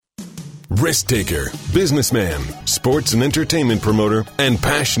Risk taker, businessman, sports and entertainment promoter, and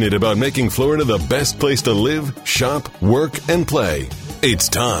passionate about making Florida the best place to live, shop, work, and play. It's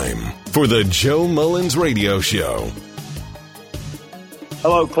time for the Joe Mullins Radio Show.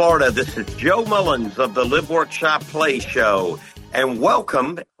 Hello, Florida. This is Joe Mullins of the Live, Work, Shop, Play Show. And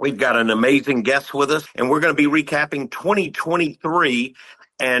welcome. We've got an amazing guest with us, and we're going to be recapping 2023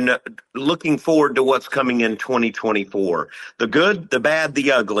 and looking forward to what's coming in 2024. The good, the bad,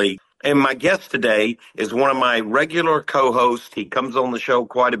 the ugly. And my guest today is one of my regular co-hosts. He comes on the show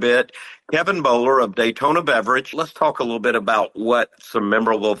quite a bit, Kevin Bowler of Daytona Beverage. Let's talk a little bit about what some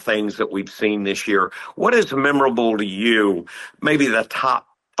memorable things that we've seen this year. What is memorable to you? Maybe the top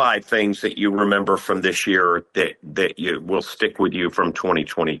 5 things that you remember from this year that you will stick with you from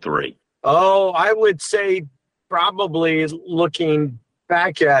 2023. Oh, I would say probably looking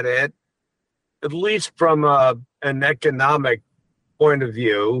back at it, at least from an economic point of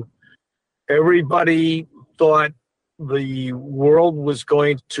view, everybody thought the world was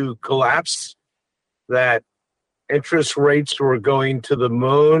going to collapse, that interest rates were going to the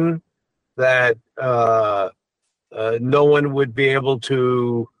moon, that no one would be able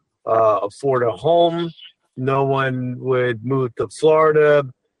to afford a home, no one would move to Florida,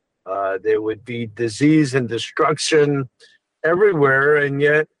 there would be disease and destruction everywhere. And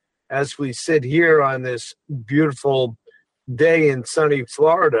yet, as we sit here on this beautiful day in sunny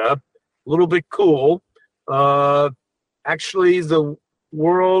Florida, a little bit cool. Actually, the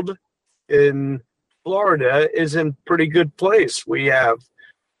world in Florida is in pretty good place. We have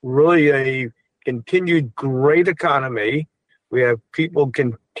really a continued great economy. We have people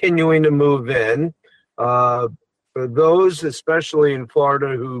continuing to move in. For those, especially in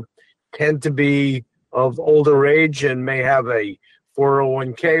Florida, who tend to be of older age and may have a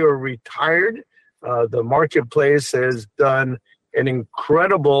 401k or retired, the marketplace has done an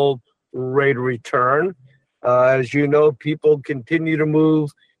incredible rate of return. As you know, people continue to move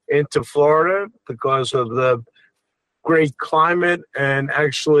into Florida because of the great climate and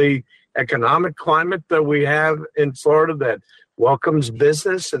actually economic climate that we have in Florida that welcomes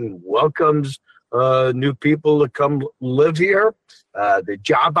business and welcomes new people to come live here, the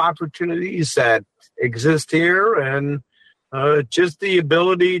job opportunities that exist here, and just the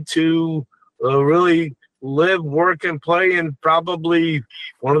ability to really live, work, and play in probably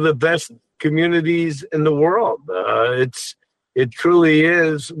one of the best communities in the world. It truly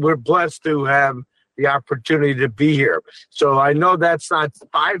is. We're blessed to have the opportunity to be here. So I know that's not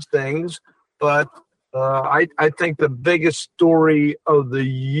 5 things, but I think the biggest story of the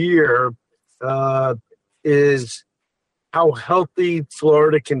year is how healthy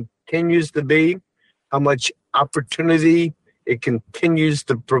Florida continues to be, how much opportunity it continues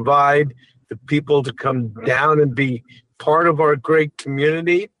to provide to people to come down and be part of our great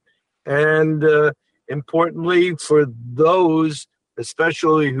community. And importantly, for those,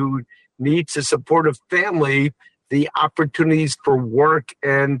 especially who need to support a family, the opportunities for work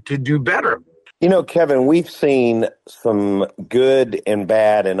and to do better. You know, Kevin, we've seen some good and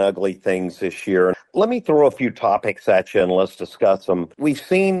bad and ugly things this year. Let me throw a few topics at you and let's discuss them. We've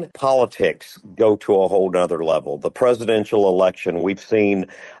seen politics go to a whole nother level. The presidential election, we've seen,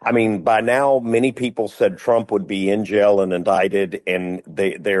 by now, many people said Trump would be in jail and indicted, and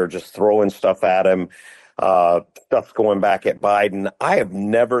they're just throwing stuff at him. Stuff's going back at Biden. I have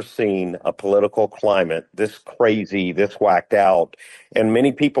never seen a political climate this crazy, this whacked out. And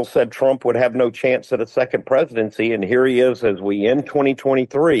many people said Trump would have no chance at a second presidency. And here he is as we end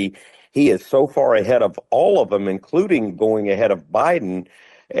 2023. He is so far ahead of all of them, including going ahead of Biden,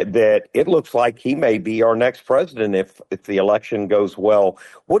 that it looks like he may be our next president if the election goes well.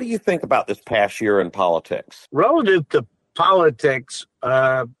 What do you think about this past year in politics? Relative to politics,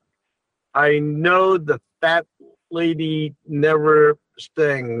 I know the fat lady never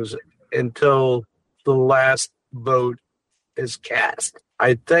stings until the last vote is cast.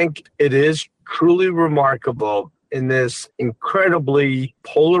 I think it is truly remarkable in this incredibly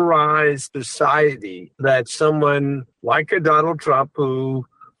polarized society that someone like a Donald Trump, who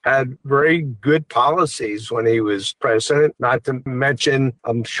had very good policies when he was president, not to mention,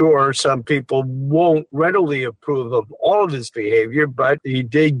 I'm sure some people won't readily approve of all of his behavior, but he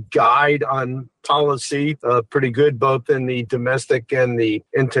did guide on policy, pretty good both in the domestic and the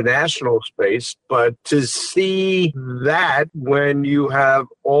international space. But to see that when you have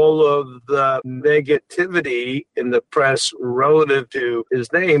all of the negativity in the press relative to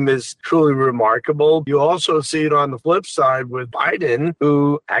his name is truly remarkable. You also see it on the flip side with Biden,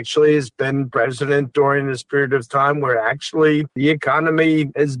 who actually has been president during this period of time where actually the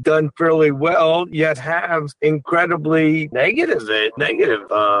economy has done fairly well, yet have incredibly negative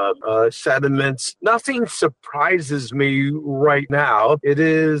sentiments. Nothing surprises me right now. It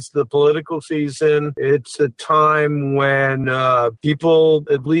is the political season. It's a time when people,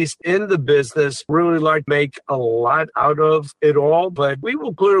 at least in the business, really like to make a lot out of it all. But we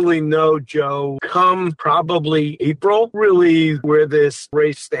will clearly know, Joe, come probably April, really where this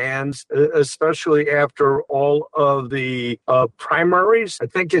race stands, especially after all of the primaries. I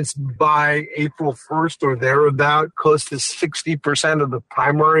think it's by April 1st or thereabout, close to 60% of the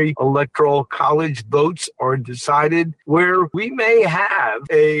primary electoral college votes are decided, where we may have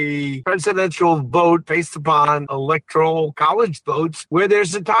a presidential vote based upon electoral college votes where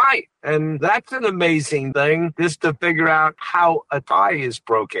there's a tie. And that's an amazing thing, just to figure out how a tie is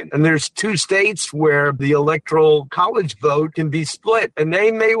broken. And there's 2 states where the electoral college vote can be split, and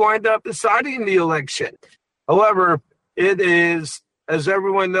they may wind up deciding the election. However, it is, as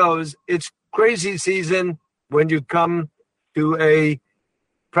everyone knows, it's crazy season when you come to a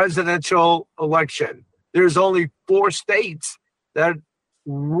presidential election. There's only 4 states that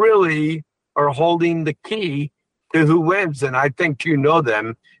really are holding the key to who wins, and I think you know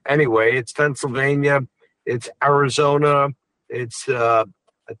them anyway. It's Pennsylvania, it's Arizona, it's I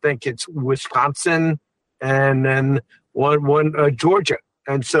think it's Wisconsin, and then one Georgia.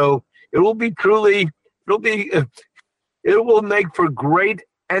 And so it will make for great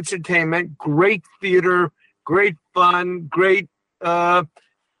entertainment, great theater, great fun, great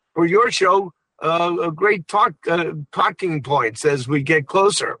for your show, a great talking points as we get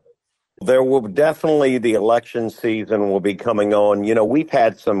closer. There will definitely, the election season will be coming on. You know, we've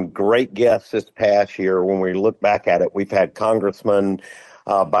had some great guests this past year. When we look back at it, we've had Congressman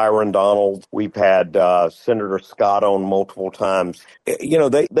Byron Donald. We've had Senator Scott on multiple times. You know,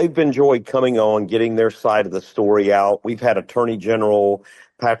 they've enjoyed coming on, getting their side of the story out. We've had Attorney General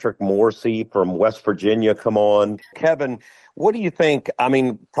Patrick Morrisey from West Virginia come on. Kevin, what do you think? I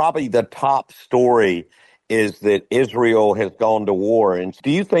mean, probably the top story is that Israel has gone to war. And do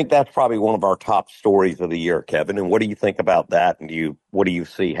you think that's probably one of our top stories of the year, Kevin? And what do you think about that? And what do you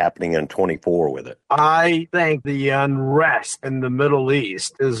see happening in 24 with it? I think the unrest in the Middle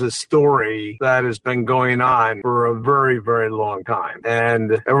East is a story that has been going on for a very, very long time.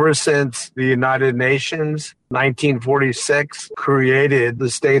 And ever since the United Nations 1946 created the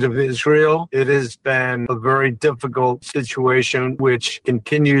State of Israel, it has been a very difficult situation which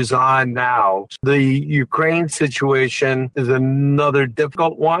continues on now. The Ukraine situation is another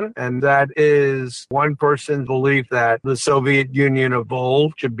difficult one, and that is one person's belief that the Soviet Union of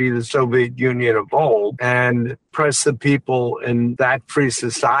old should be the Soviet Union of old and press the people in that free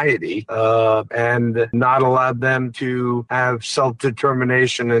society and not allow them to have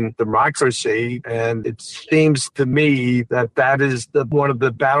self-determination and democracy. And it seems to me that that is one of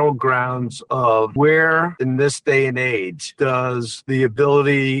the battlegrounds of where in this day and age does the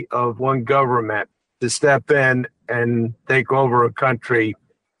ability of one government to step in and take over a country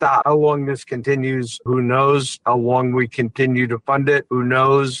stop. How long this continues, who knows? How long we continue to fund it, who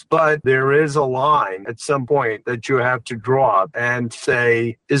knows? But there is a line at some point that you have to draw and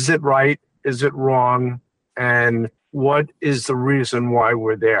say, is it right? Is it wrong? And what is the reason why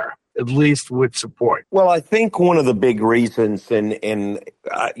we're there? At least with support. Well, I think one of the big reasons, and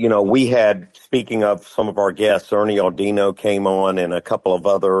we had, speaking of some of our guests, Ernie Aldino came on and a couple of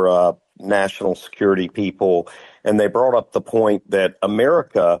other national security people, and they brought up the point that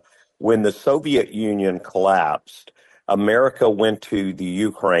America, when the Soviet Union collapsed, America went to the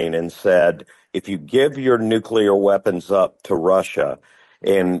Ukraine and said, if you give your nuclear weapons up to Russia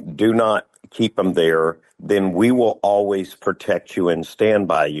and do not keep them there, then we will always protect you and stand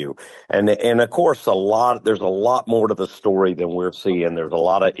by you. And of course, there's a lot more to the story than we're seeing. There's a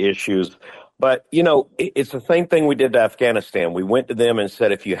lot of issues. But, it's the same thing we did to Afghanistan. We went to them and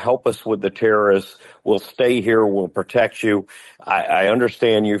said, if you help us with the terrorists, we'll stay here, we'll protect you. I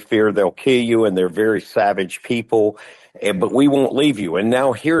understand you fear they'll kill you, and they're very savage people, but we won't leave you. And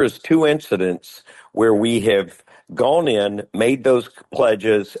now here is 2 incidents where we have gone in, made those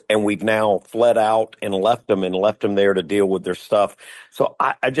pledges, and we've now fled out and left them there to deal with their stuff. So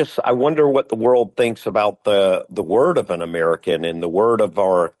I wonder what the world thinks about the word of an American and the word of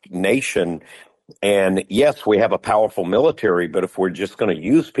our nation And yes, we have a powerful military, but if we're just going to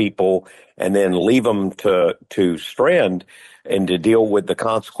use people and then leave them to strand and to deal with the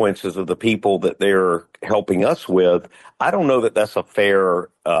consequences of the people that they're helping us with, I don't know that that's a fair,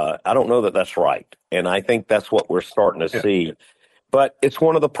 I don't know that that's right. And I think that's what we're starting to see. But it's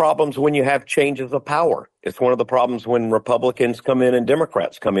one of the problems when you have changes of power. It's one of the problems when Republicans come in and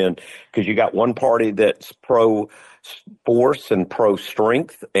Democrats come in, because you got one party that's pro force and pro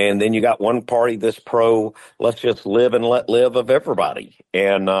strength, and then you got one party that's pro let's just live and let live of everybody.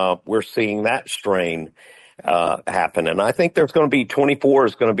 And we're seeing that strain happen. And I think there's going to be 24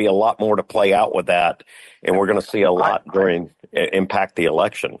 is going to be a lot more to play out with that. And we're going to see a lot impact the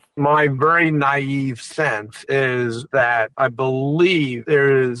election. My very naive sense is that I believe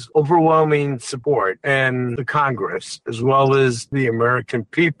there is overwhelming support in the Congress as well as the American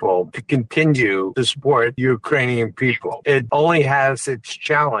people to continue to support Ukrainian people. It only has its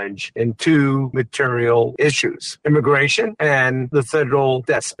challenge in two material issues: immigration and the federal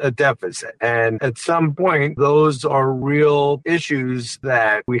deficit. And at some point, those are real issues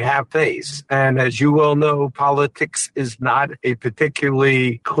that we have faced. And as you well know, politics is not a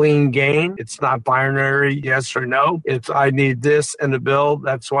particularly clean game. It's not binary, yes or no. It's I need this in the bill.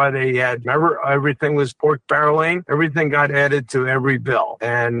 That's why they had, remember, everything was pork barreling. Everything got added to every bill.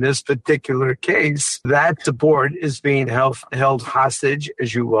 And in this particular case, that support is being held hostage,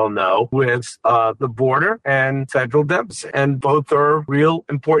 as you well know, with the border and federal deficit. And both are real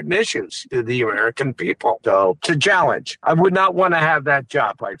important issues to the American people. So it's a challenge. I would not want to have that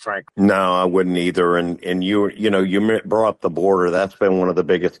job, quite frankly. No, I wouldn't either. And you brought up the border. That's been one of the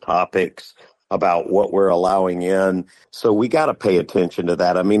biggest topics about what we're allowing in. So we got to pay attention to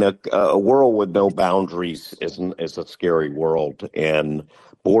that. I mean, a world with no boundaries is a scary world, and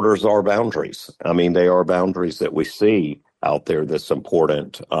borders are boundaries. I mean, they are boundaries that we see out there that's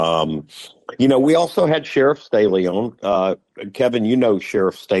important. We also had Sheriff Staley on. Kevin, you know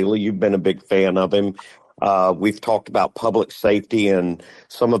Sheriff Staley. You've been a big fan of him. We've talked about public safety, and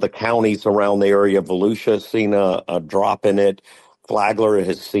some of the counties around the area of Volusia has seen a drop in it. Flagler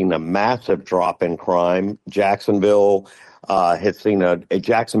has seen a massive drop in crime. Jacksonville has seen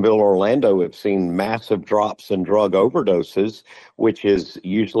Orlando have seen massive drops in drug overdoses, which is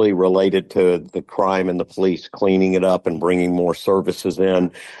usually related to the crime and the police cleaning it up and bringing more services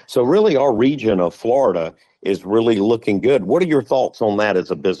in. So really our region of Florida is really looking good. What are your thoughts on that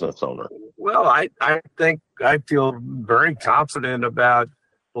as a business owner? Well, I think I feel very confident about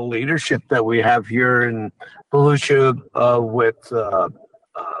the leadership that we have here in Volusia with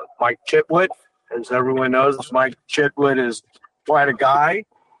Mike Chitwood. As everyone knows, Mike Chitwood is quite a guy.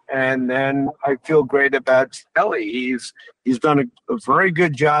 And then I feel great about Skelly. He's done a very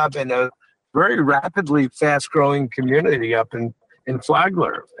good job in a very rapidly fast-growing community up in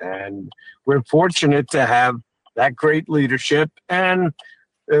Flagler. And we're fortunate to have that great leadership. And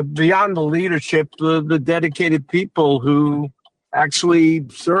beyond the leadership, the dedicated people who actually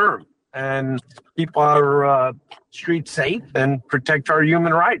serve and keep our streets safe and protect our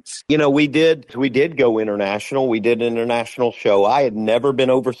human rights. We did go international. We did an international show. I had never been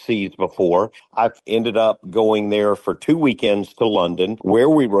overseas before. I ended up going there for 2 weekends to London, where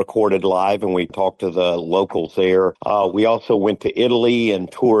we recorded live and we talked to the locals there. We also went to Italy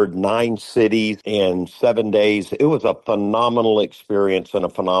and toured 9 cities in 7 days. It was a phenomenal experience and a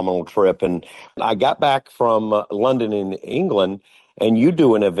phenomenal trip. And I got back from London in England, and you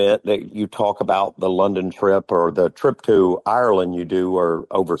do an event that you talk about the London trip or the trip to Ireland you do or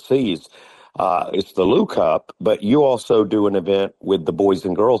overseas. It's the Lou Cup, but you also do an event with the Boys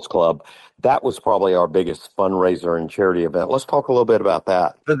and Girls Club. That was probably our biggest fundraiser and charity event. Let's talk a little bit about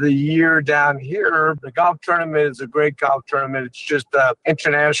that. For the year down here, the golf tournament is a great golf tournament. It's just an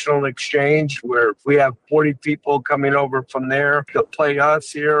international exchange where we have 40 people coming over from there to play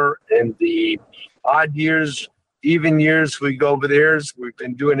us here. In the odd years, even years, we go over theirs. We've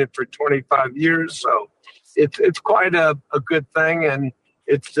been doing it for 25 years, so it's quite a good thing, and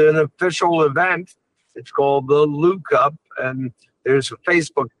it's an official event. It's called the Lou Cup, and there's a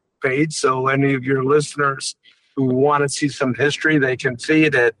Facebook page, so any of your listeners who want to see some history, they can see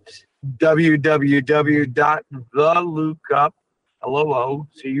it at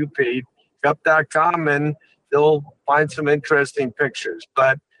www.theloucup.com, and they'll find some interesting pictures.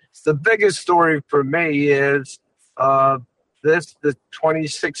 But the biggest story for me is the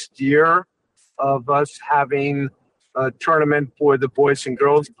 26th year of us having a tournament for the Boys and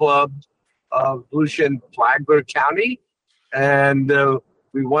Girls Club of Volusia and Flagler County. And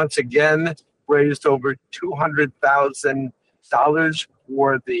we once again raised over $200,000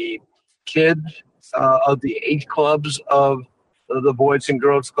 for the kids of the 8 clubs of the Boys and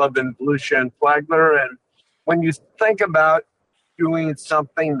Girls Club in Volusia and Flagler. And when you think about doing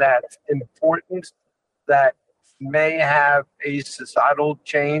something that's important, that may have a societal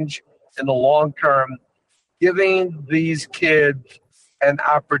change in the long term, giving these kids an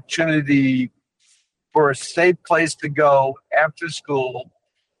opportunity for a safe place to go after school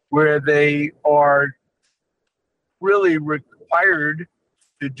where they are really required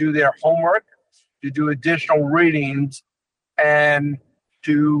to do their homework, to do additional readings, and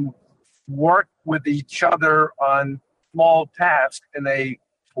to work with each other on small tasks in a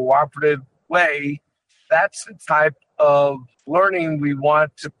cooperative way. That's the type of learning we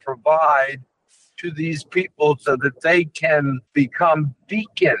want to provide to these people so that they can become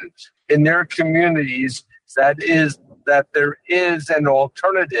beacons in their communities, that there is an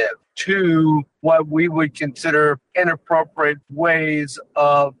alternative to what we would consider inappropriate ways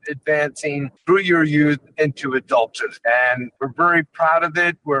of advancing through your youth into adulthood. And we're very proud of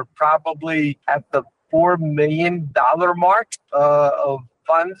it. We're probably at the $4 million mark of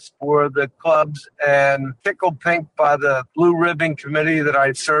funds for the clubs, and tickled pink by the Blue Ribbon Committee that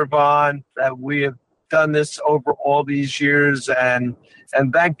I serve on, that we have done this over all these years. And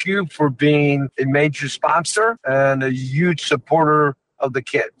thank you for being a major sponsor and a huge supporter of the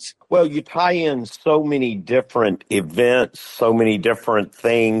kids. Well, you tie in so many different events, so many different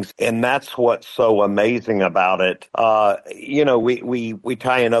things, and that's what's so amazing about it. We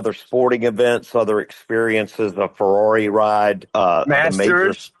tie in other sporting events, other experiences, a Ferrari ride,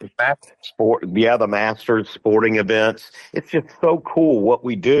 Masters, the Masters sporting events. It's just so cool what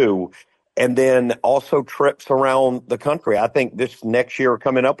we do. And then also trips around the country. I think this next year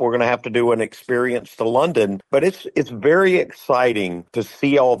coming up, we're going to have to do an experience to London. But it's very exciting to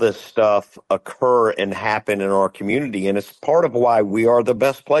see all this stuff occur and happen in our community. And it's part of why we are the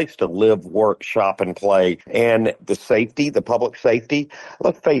best place to live, work, shop, and play. And the safety, the public safety,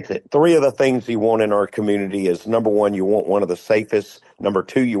 let's face it, 3 of the things you want in our community is, number 1, you want one of the safest. Number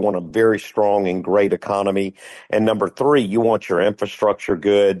 2, you want a very strong and great economy. And number 3, you want your infrastructure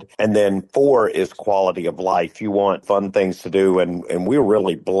good. And then 4 is quality of life. You want fun things to do. And we're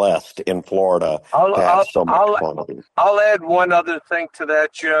really blessed in Florida to have so much fun of these. I'll add one other thing to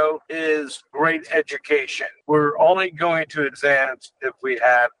that, Joe, is great education. We're only going to advance if we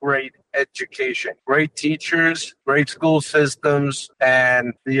have great education, great teachers, great school systems,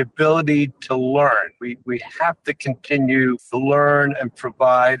 and the ability to learn. We have to continue to learn and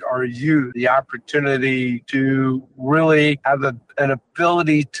provide our youth the opportunity to really have an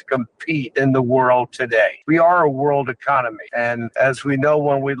ability to compete in the world today. We are a world economy, and as we know,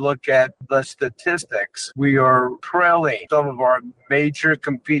 when we look at the statistics, we are trailing some of our major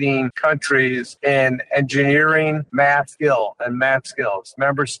competing countries in engineering, math skills.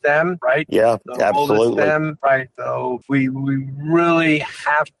 Remember STEM, right? Yeah, absolutely. STEM, right? So we really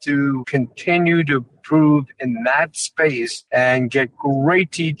have to continue to improve in that space and get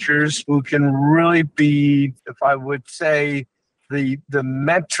great teachers who can really be, if I would say, the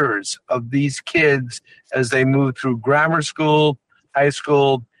mentors of these kids as they move through grammar school, high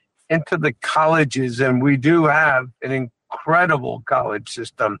school, into the colleges. And we do have an incredible college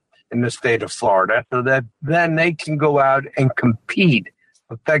system in the state of Florida, so that then they can go out and compete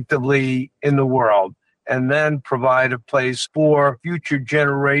effectively in the world, and then provide a place for future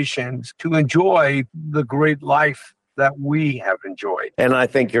generations to enjoy the great life that we have enjoyed. And I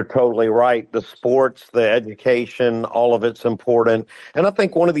think you're totally right. The sports, the education, all of it's important. And I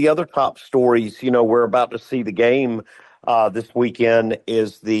think one of the other top stories, we're about to see the game this weekend,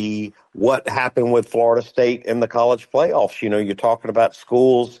 is what happened with Florida State in the college playoffs. You're talking about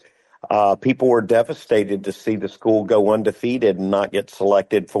schools. People were devastated to see the school go undefeated and not get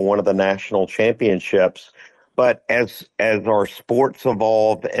selected for one of the national championships. But as our sports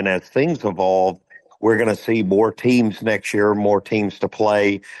evolve and as things evolve, we're going to see more teams next year, more teams to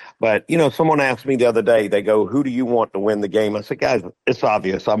play. But, someone asked me the other day, they go, who do you want to win the game? I said, guys, it's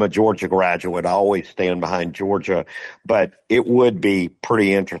obvious. I'm a Georgia graduate. I always stand behind Georgia. But it would be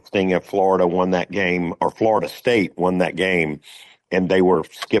pretty interesting if Florida won that game, or Florida State won that game, and they were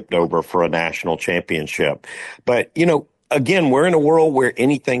skipped over for a national championship. But, again, we're in a world where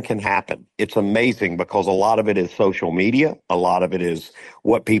anything can happen. It's amazing because a lot of it is social media. A lot of it is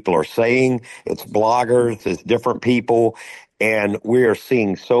what people are saying. It's bloggers, it's different people. And we are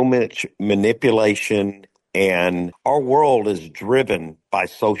seeing so much manipulation, and our world is driven by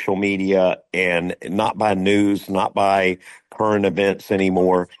social media and not by news, not by current events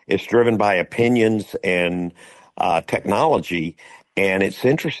anymore. It's driven by opinions and technology. And it's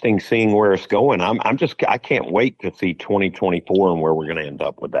interesting seeing where it's going. I can't wait to see 2024 and where we're going to end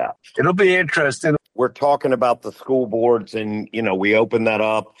up with that. It'll be interesting. we're talking about the school boards, and we open that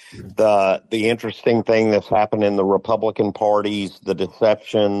up. The interesting thing that's happened in the Republican parties, the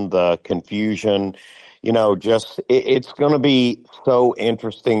deception, the confusion. It's going to be so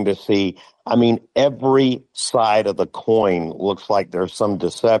interesting to see. I mean, every side of the coin looks like there's some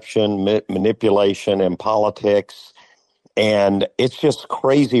deception, manipulation in politics. And it's just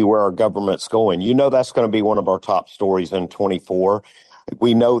crazy where our government's going. That's going to be one of our top stories in 24.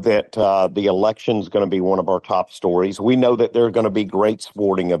 We know that the election's going to be one of our top stories. We know that there are going to be great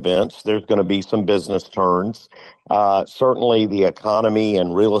sporting events. There's going to be some business turns. Certainly the economy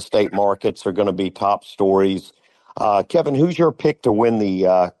and real estate markets are going to be top stories. Kevin, who's your pick to win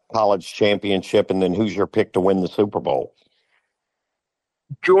the college championship, and then who's your pick to win the Super Bowl?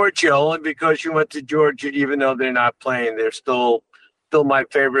 Georgia, only because you went to Georgia, even though they're not playing. They're still my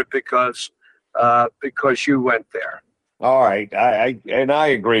favorite because you went there. All right, I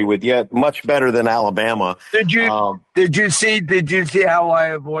agree with you. Much better than Alabama. Did you see how I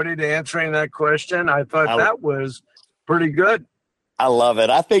avoided answering that question? I thought that was pretty good. I love it.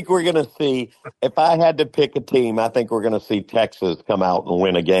 I think we're going to see, if I had to pick a team, I think we're going to see Texas come out and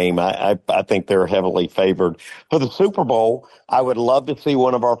win a game. I think they're heavily favored. For the Super Bowl, I would love to see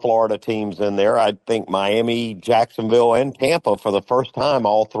one of our Florida teams in there. I think Miami, Jacksonville, and Tampa, for the first time,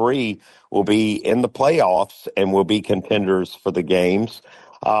 all three will be in the playoffs and will be contenders for the games.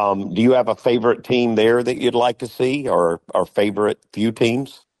 Do you have a favorite team there that you'd like to see, or favorite few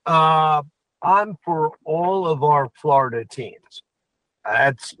teams? I'm for all of our Florida teams.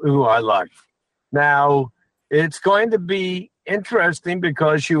 That's who I like. Now, it's going to be interesting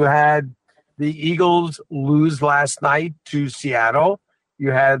because you had the Eagles lose last night to Seattle.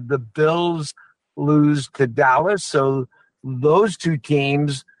 You had the Bills lose to Dallas. So those two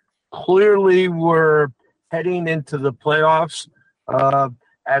teams clearly were heading into the playoffs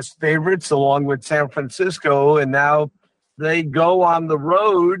as favorites, along with San Francisco. And now they go on the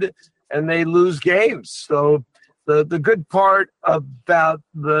road and they lose games. So the good part about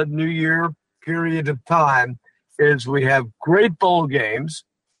the New Year period of time is we have great bowl games.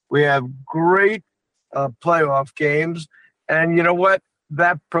 We have great playoff games. And you know what?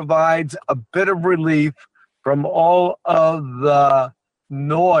 That provides a bit of relief from all of the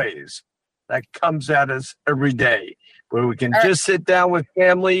noise that comes at us every day, where we can just sit down with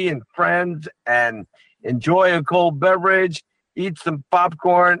family and friends and enjoy a cold beverage, eat some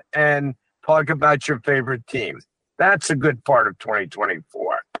popcorn, and talk about your favorite team. That's a good part of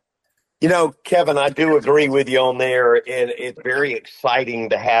 2024. Kevin, I do agree with you on there. And it's very exciting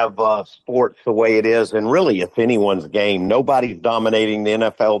to have sports the way it is. And really, it's anyone's game. Nobody's dominating the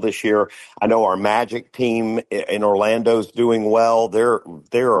NFL this year. I know our Magic team in Orlando is doing well.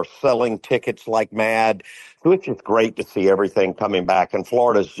 They are selling tickets like mad. So it's just great to see everything coming back. And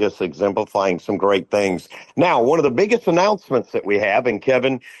Florida's just exemplifying some great things. Now, one of the biggest announcements that we have, and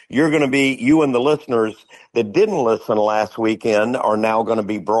Kevin, you and the listeners that didn't listen last weekend are now going to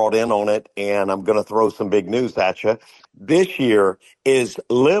be brought in on it, and I'm going to throw some big news at you. This year is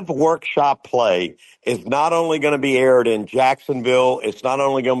Live, Work, Shop, Play is not only going to be aired in Jacksonville, it's not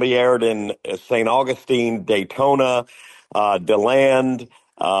only going to be aired in St. Augustine, Daytona, DeLand,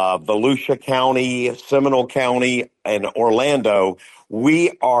 Volusia County, Seminole County, and Orlando.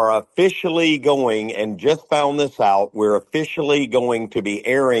 We are officially going, and just found this out, we're officially going to be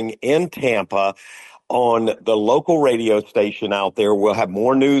airing in Tampa on the local radio station out there. We'll have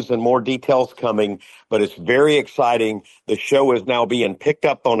more news and more details coming, but it's very exciting. The show is now being picked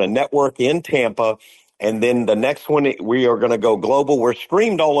up on a network in Tampa. And then the next one, we are going to go global. We're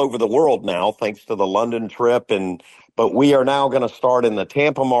streamed all over the world now, thanks to the London trip. But we are now going to start in the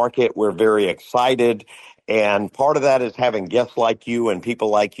Tampa market. We're very excited. And part of that is having guests like you and people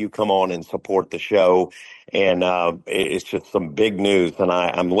like you come on and support the show. And it's just some big news. And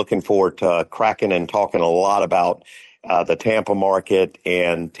I'm looking forward to cracking and talking a lot about the Tampa market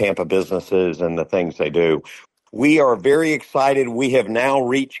and Tampa businesses and the things they do. We are very excited. We have now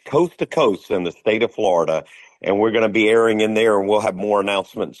reached coast to coast in the state of Florida, and we're going to be airing in there, and we'll have more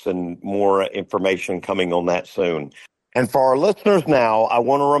announcements and more information coming on that soon. And for our listeners now, I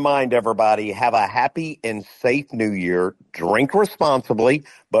want to remind everybody, have a happy and safe New Year. Drink responsibly,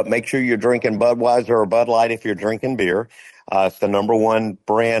 but make sure you're drinking Budweiser or Bud Light if you're drinking beer. It's the number one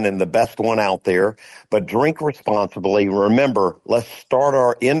brand and the best one out there. But drink responsibly. Remember, let's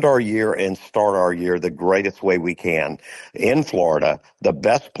end our year the greatest way we can. In Florida, the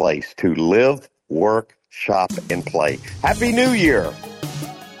best place to live, work, shop, and play. Happy New Year.